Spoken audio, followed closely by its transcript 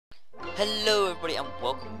Hello everybody and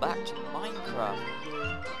welcome back to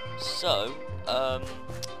Minecraft. So,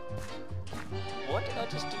 why did I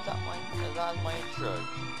just do that as my intro?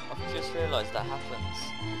 I've just realised that happens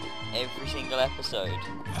every single episode.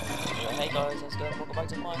 Hey guys, how's it going? Welcome back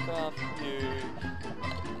to Minecraft.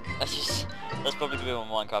 That's probably gonna be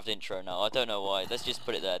my Minecraft intro now. I don't know why. Let's just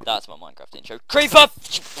put it there. That's my Minecraft intro. Creeper!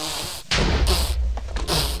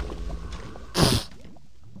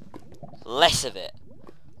 Less of it.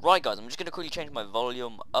 Right guys, I'm just going to quickly change my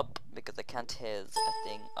volume up because I can't hear a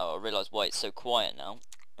thing. Oh, I realise why it's so quiet now.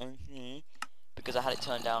 Because I had it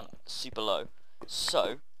turned down super low.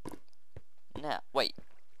 So, now, wait.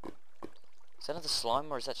 Is that another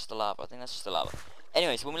slime or is that just the lava? I think that's just the lava.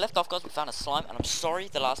 Anyways, when we left off guys, we found a slime and I'm sorry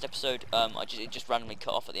the last episode, it just randomly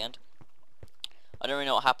cut off at the end. I don't really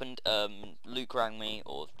know what happened. Luke rang me,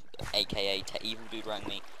 or aka Evil Dude rang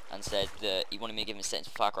me and said that he wanted me to give him settings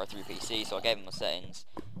for Far Cry 3 PC, so I gave him my settings.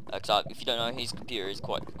 Because if you don't know, his computer is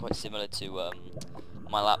quite similar to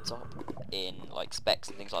my laptop in like specs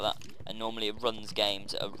and things like that, and normally it runs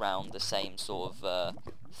games around the same sort of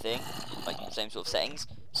thing, like the same sort of settings.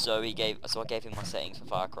 So I gave him my settings for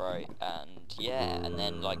Far Cry, and yeah, and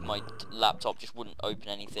then like my laptop just wouldn't open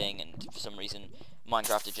anything, and for some reason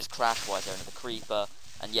Minecraft had just crashed. Why is there another creeper?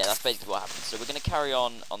 And yeah, that's basically what happened. So we're going to carry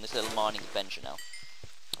on this little mining adventure now.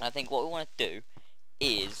 And I think what we want to do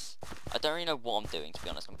is, I don't really know what I'm doing to be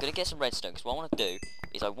honest. I'm going to get some redstone because what I want to do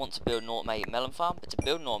is I want to build an automated melon farm. But to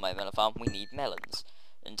build an automated melon farm we need melons.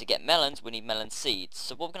 And to get melons we need melon seeds.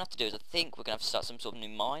 So what we're going to have to do is I think we're going to have to start some sort of new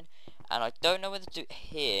mine. And I don't know whether to do it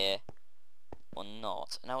here or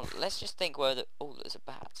not. Now let's just think whether... Oh, there's a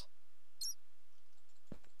bat.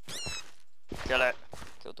 Kill it.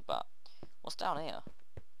 Killed the bat. What's down here?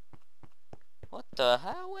 What the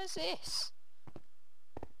hell is this?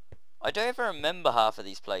 I don't even remember half of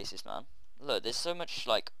these places, man. Look, there's so much,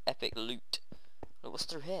 like, epic loot. Look, what's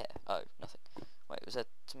through here? Oh, nothing. Wait, was there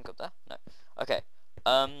something up there? No. Okay.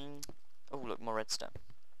 Oh, look, more redstone.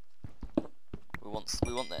 We want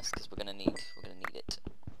this, because we're gonna need it. We're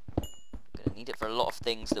gonna need it for a lot of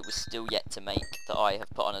things that we're still yet to make, that I have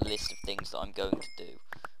put on a list of things that I'm going to do.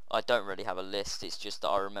 I don't really have a list, it's just that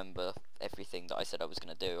I remember everything that I said I was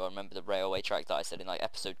going to do. I remember the railway track that I said in like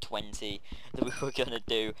episode 20 that we were going to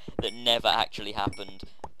do that never actually happened.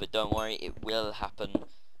 But don't worry, it will happen.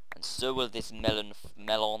 And so will this melon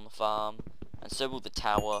farm. And so will the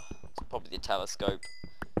tower, probably the telescope.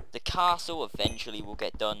 The castle eventually will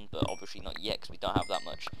get done, but obviously not yet because we don't have that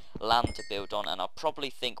much land to build on. And I probably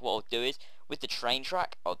think what I'll do is, with the train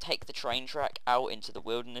track, I'll take the train track out into the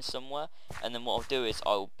wilderness somewhere, and then what I'll do is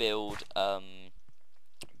I'll build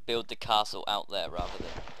the castle out there rather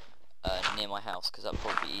than near my house, because that'll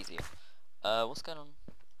probably be easier. What's going on?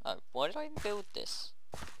 Oh, why did I even build this?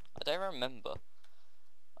 I don't remember.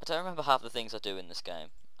 I don't remember half the things I do in this game.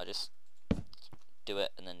 I just do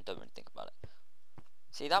it and then don't really think about it.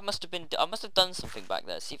 See, that must have been... I must have done something back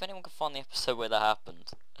there. See if anyone can find the episode where that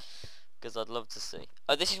happened. Because I'd love to see.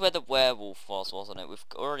 Oh, this is where the werewolf was, wasn't it? We've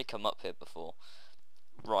already come up here before.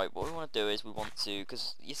 Right, what we want to do is we want to...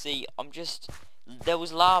 Because, you see, there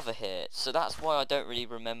was lava here. So that's why I don't really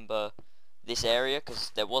remember this area.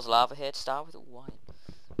 Because there was lava here to start with. Ooh, why?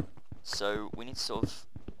 So, we need to sort of...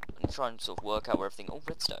 try and sort of work out where everything... Oh,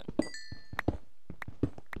 redstone.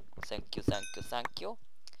 Thank you, thank you, thank you.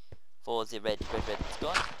 For the red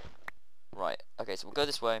sky. Right, okay, so we'll go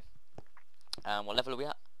this way. And what level are we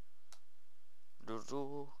at?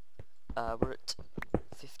 We're at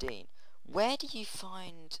 15. Where do you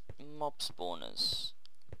find mob spawners?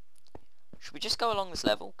 Should we just go along this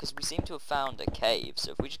level? Because we seem to have found a cave,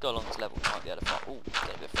 so if we just go along this level we might be able to find... Ooh,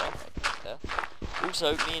 get a bit of frame rate there.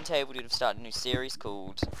 Also, me and Table Dude have started a new series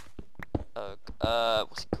called...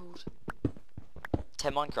 what's it called?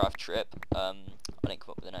 10 Minecraft Trip. I didn't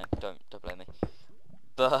come up with the name, don't blame me.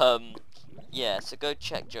 But yeah, so go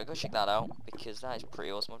check that out because that is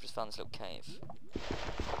pretty awesome. I've just found this little cave.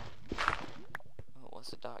 Oh, what's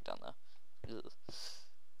the dark down there? Ugh.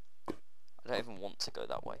 I don't even want to go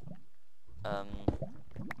that way.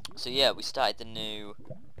 So yeah, we started this new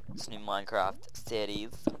Minecraft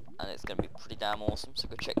series, and it's gonna be pretty damn awesome. So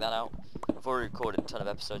go check that out. I've already recorded a ton of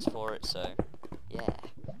episodes for it, so yeah.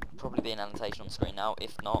 Probably be an annotation on the screen now.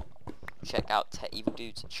 If not, check out Evil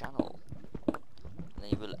Dude's channel, and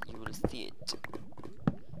then you will see it.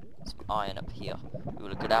 Some iron up here. We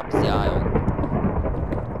will grab the iron.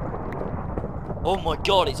 Oh my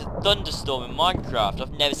god, it's a thunderstorm in Minecraft.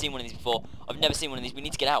 I've never seen one of these before. I've never seen one of these. We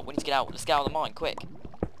need to get out. Let's get out of the mine, quick.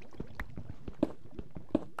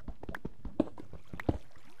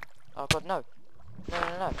 Oh god, no.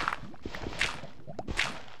 No.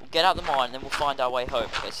 get out the mine, and then we'll find our way home.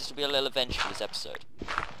 Okay, so this will be a little adventure for this episode.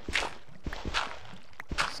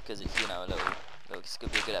 Because it's, you know, it's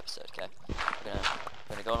gonna be a good episode. Okay,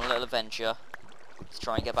 we're gonna go on a little adventure to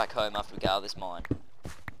try and get back home after we get out of this mine.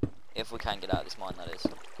 If we can get out of this mine, that is.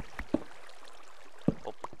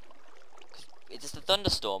 Oh. It's just a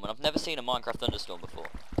thunderstorm, and I've never seen a Minecraft thunderstorm before.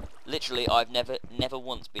 Literally, I've never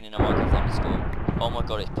once been in a Minecraft thunderstorm. Oh my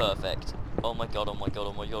god, it's perfect. Oh my god, oh my god,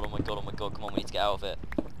 oh my god, oh my god, oh my god, come on, we need to get out of it.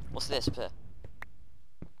 What's this up here?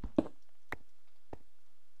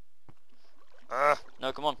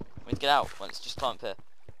 No, come on, we need to get out. Well, let's just climb up here.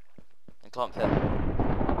 And climb up here.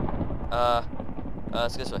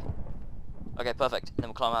 Let's go this way. Okay, perfect. Then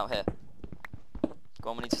we'll climb out here. Go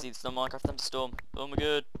on, we need to see the Minecraft thunderstorm. Oh my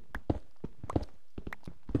god.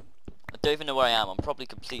 I don't even know where I am. I'm probably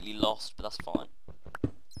completely lost, but that's fine.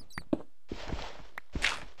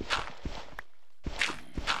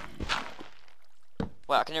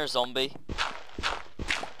 Wait, I can hear a zombie.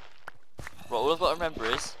 Right, all I've got to remember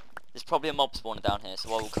is there's probably a mob spawner down here,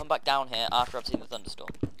 so I will come back down here after I've seen the thunderstorm.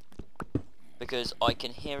 Because I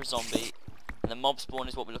can hear a zombie, and the mob spawn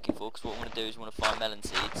is what we're looking for, because what we want to do is we want to find melon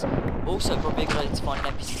seeds. Also, probably a good idea to find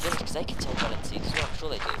an NPC village, because they contain melon seeds as well, I'm sure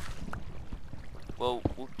they do. Well,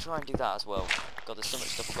 we'll try and do that as well. God, there's so much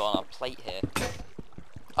stuff we've got on our plate here.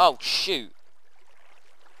 Oh, shoot!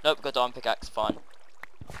 Nope, we've got a diamond pickaxe, fine.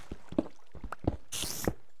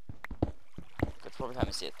 You probably can't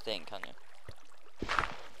even see a thing, can you?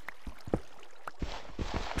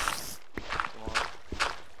 Come on.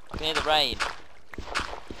 I can hear the rain.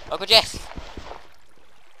 Oh god, yes!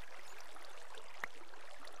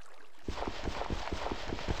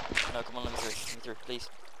 No, come on, let me through, please.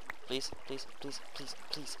 Please, please, please, please,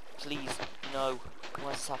 please, please, no.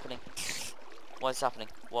 Why is this happening? Why is this happening?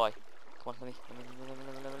 Why? Come on,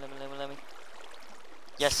 let me.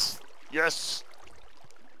 Yes! Yes!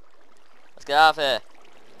 Let's get out of here.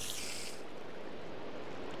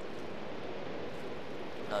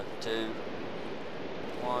 No, 2,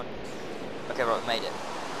 1. Okay, right, we made it.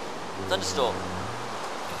 Thunderstorm.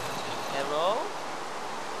 Hello?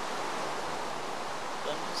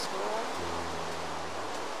 Thunderstorm?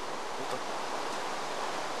 Is it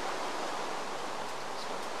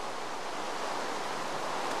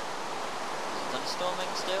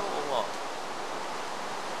thunderstorming still, or what?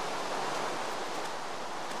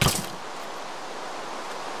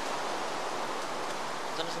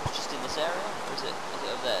 Thunderstorm's just in this area, or is it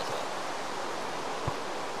over there as well?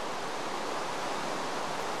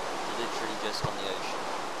 Literally just on the ocean.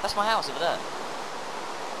 That's my house over there.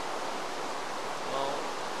 Well,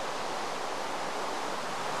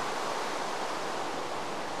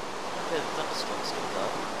 okay, the thunderstorm's still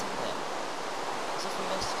there. Yeah. As if we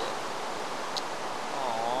missed it.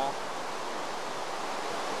 Aww.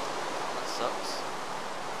 That sucks.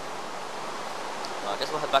 Well, I guess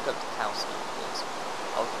we'll head back up to the house now, because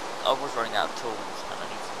I was running out of tools and I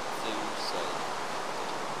need some food, so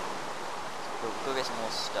we'll go get some more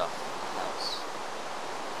stuff. House.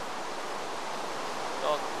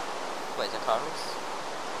 Dog. Wait, is that Carlos?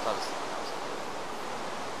 Carlos in the house.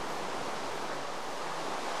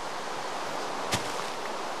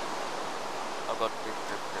 Oh god, drip.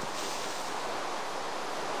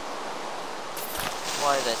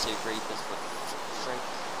 Why are there 2 creepers for freak?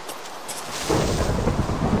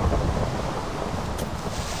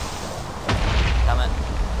 Damn it.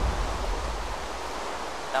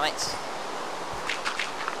 Damn it.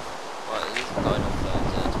 Right, at least I'm going off there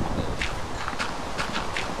to rebuild.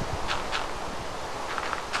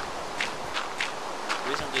 The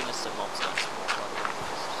reason I'm doing this so mobs don't spawn, by the way,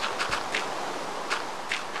 is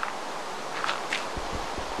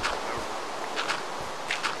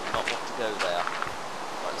not want to go there.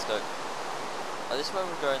 Right, let's go. Oh, this is where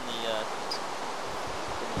we're going the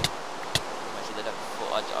actually they don't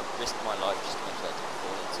fall. I've risked my life just to make sure I didn't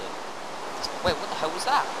fall into this. Wait, what the hell was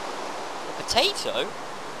that? A potato?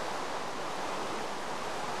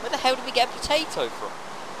 Where the hell did we get a potato from?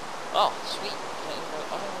 Oh, sweet. I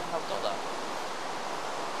don't know how I got that.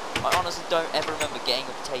 I honestly don't ever remember getting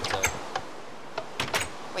a potato.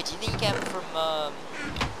 Wait, do you think you get them from,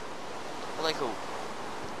 what are they called?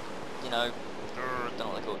 You know, don't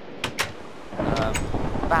know what they're called.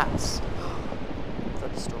 Bats.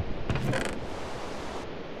 Thunderstorm.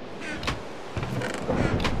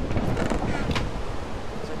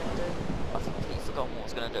 What's I gonna do? I've completely forgotten what I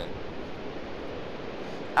was gonna do.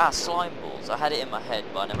 Ah, slime balls. I had it in my head,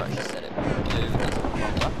 but I never actually said it.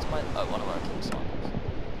 One of our king slime balls.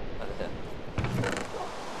 Over here.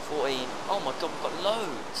 14. Oh my god, we've got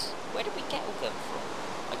loads. Where did we get all them from?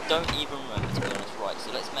 I don't even remember, to be honest. Right,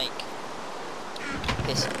 so let's make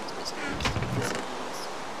pistons.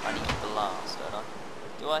 I I need glass, don't I?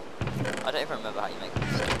 Do I? I don't even remember how you make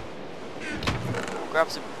this. Grab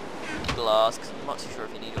some glass, because I'm not too sure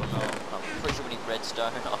if you need it or not. I'm pretty sure we need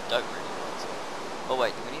redstone. I don't really want it. Oh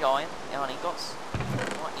wait, do we need iron? Iron ingots? We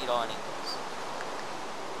might need iron ingots.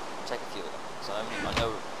 I'll take a few of them. So I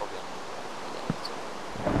know we're probably on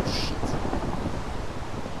shit.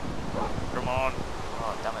 Come on!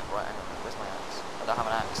 Oh damn it, right, hang on. Where's my axe? I don't have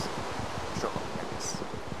an axe. I'm sure I've got an axe.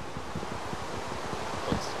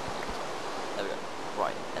 There we go.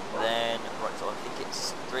 Right, and then, right, so I think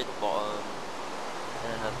it's 3 at the bottom,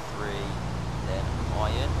 then another 3, then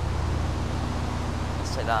iron.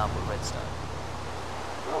 Let's take that and put redstone.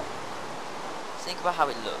 Think about how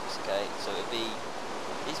it looks, okay? So it'd be,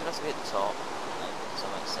 these would have to be at the top, does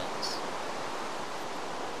that make sense?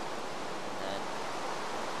 And then,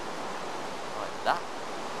 like that.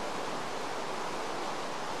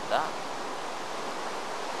 That.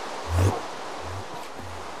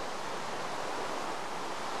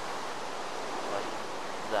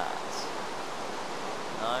 That.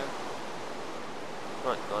 No?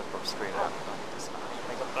 Right, guys, probably screaming out.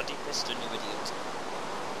 Make a bloody piston, you idiot.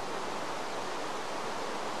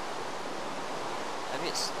 Maybe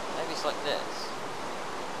it's like this.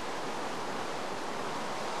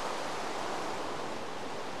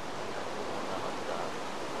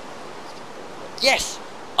 Yes!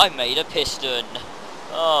 I made a piston!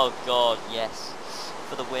 Oh god, yes.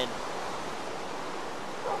 For the win.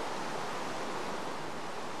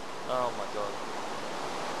 Oh my god.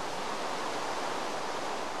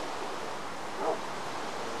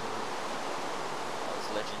 That was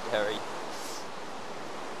legendary.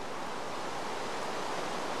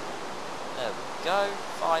 There we go.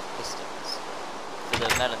 5 pistons. For the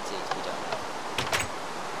melon seeds we don't have.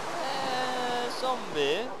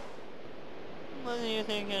 Zombie. What do you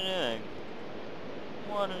think you're doing?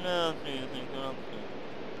 What on earth do you think you're up to?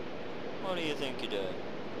 What do you think you're doing?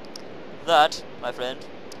 That, my friend,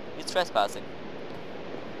 is trespassing.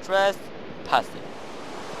 Trespassing.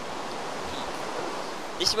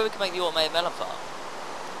 This is where we can make the automated melon farm.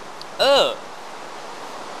 Oh!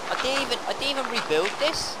 I didn't even rebuild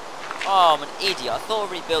this? Oh, I'm an idiot. I thought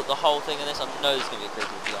I rebuilt the whole thing of this. I know there's going to be a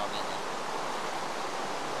creeper with the army in there.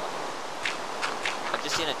 I've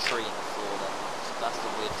just seen a tree in the floor there. That's the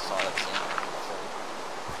weirdest side I've seen.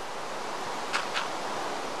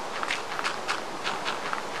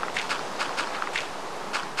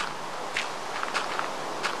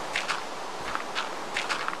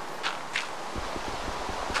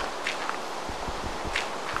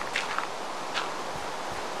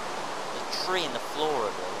 There's a tree in the floor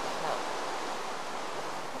of it.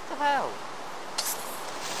 What the hell?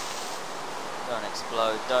 Don't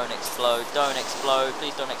explode, don't explode, don't explode,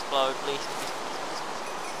 please don't explode, please.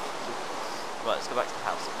 Right, let's go back to the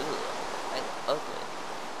house. Ugh, it's ugly.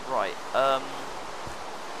 Right,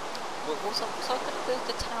 was I going to build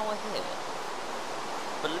the tower here?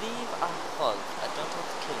 Believe I was. I don't want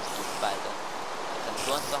to kill this spider. I'm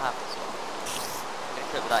going to have this one. I'm going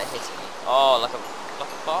to kill it without hitting me. Oh, like a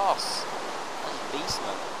boss. That's beast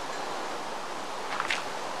mode.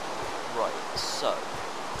 Right, so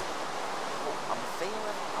I'm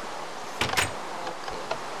feeling okay.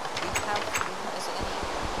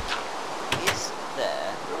 Is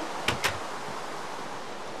there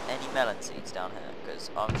any melon seeds down here? Because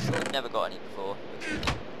I'm sure we've never got any before.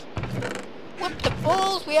 What the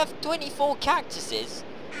balls? We have 24 cactuses.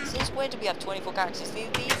 Since when do we have 24 cactuses? These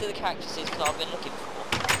are the cactuses that I've been looking for.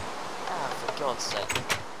 Ah, for God's sake.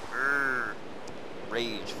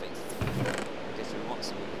 Rage face. Because we want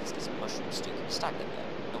some. Let's get some mushrooms too. Can we stack them there?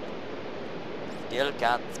 Nope. Still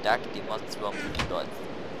can't stack the mushroom dots.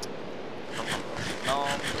 No.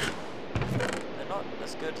 They're not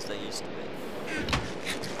as good as they used to be.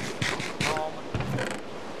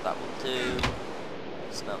 That will do.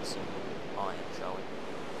 Smell some iron, shall we?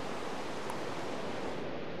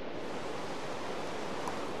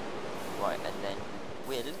 Right, and then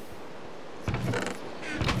we'll...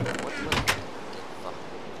 What do I get for?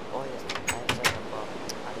 Oh yes, I have second bomb.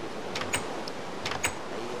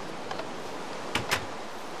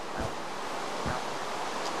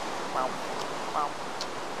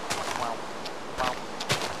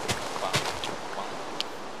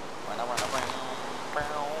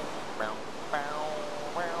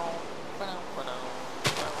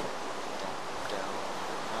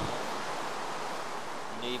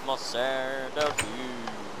 Need more sand out here.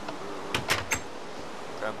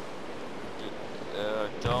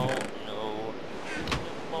 Don't know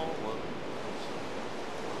more words.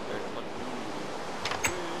 There's my dude.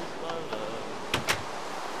 Where's my love?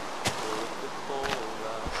 Before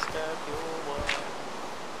I stab your wife.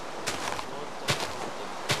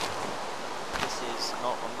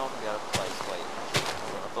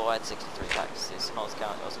 thought I had 63 cactuses, and I was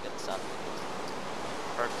counting, I also get the sand.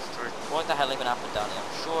 What the hell even happened down here?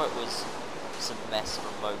 I'm sure it was some mess from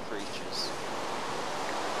Mo creatures.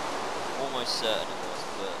 Almost certain it was,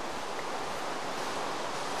 but...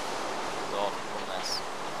 God, what a mess.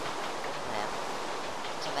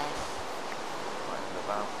 It's a mess.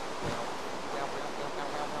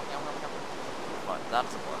 Right, that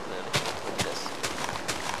doesn't work clearly. Look at this.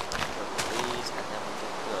 Go with these, and then we can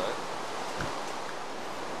go.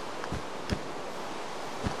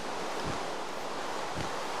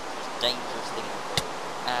 Most dangerous thing in the world.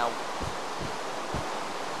 Ow.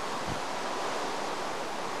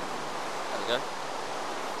 There we go.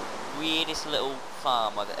 The weirdest little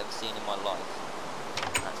farm I've ever seen in my life.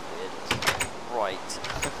 That's weird. Right.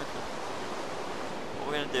 What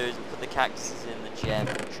we're going to do is put the cactuses in the gem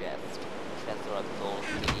chest, I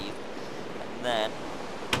believe, and then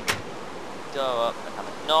go up and have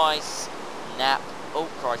a nice nap. Oh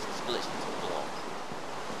Christ, it's glitched into a block.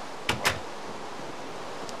 Right.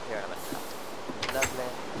 Up here and have a nap. Lovely.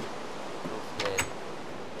 Lovely.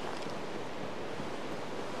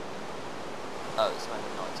 Oh, it's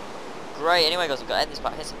only night. Great, anyway guys, I've got to end this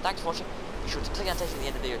part here, so thanks for watching. Be sure to click on the annotation at the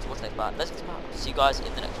end of the video to watch the next part. Let's get to part. See you guys in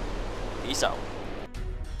the next one. Peace out.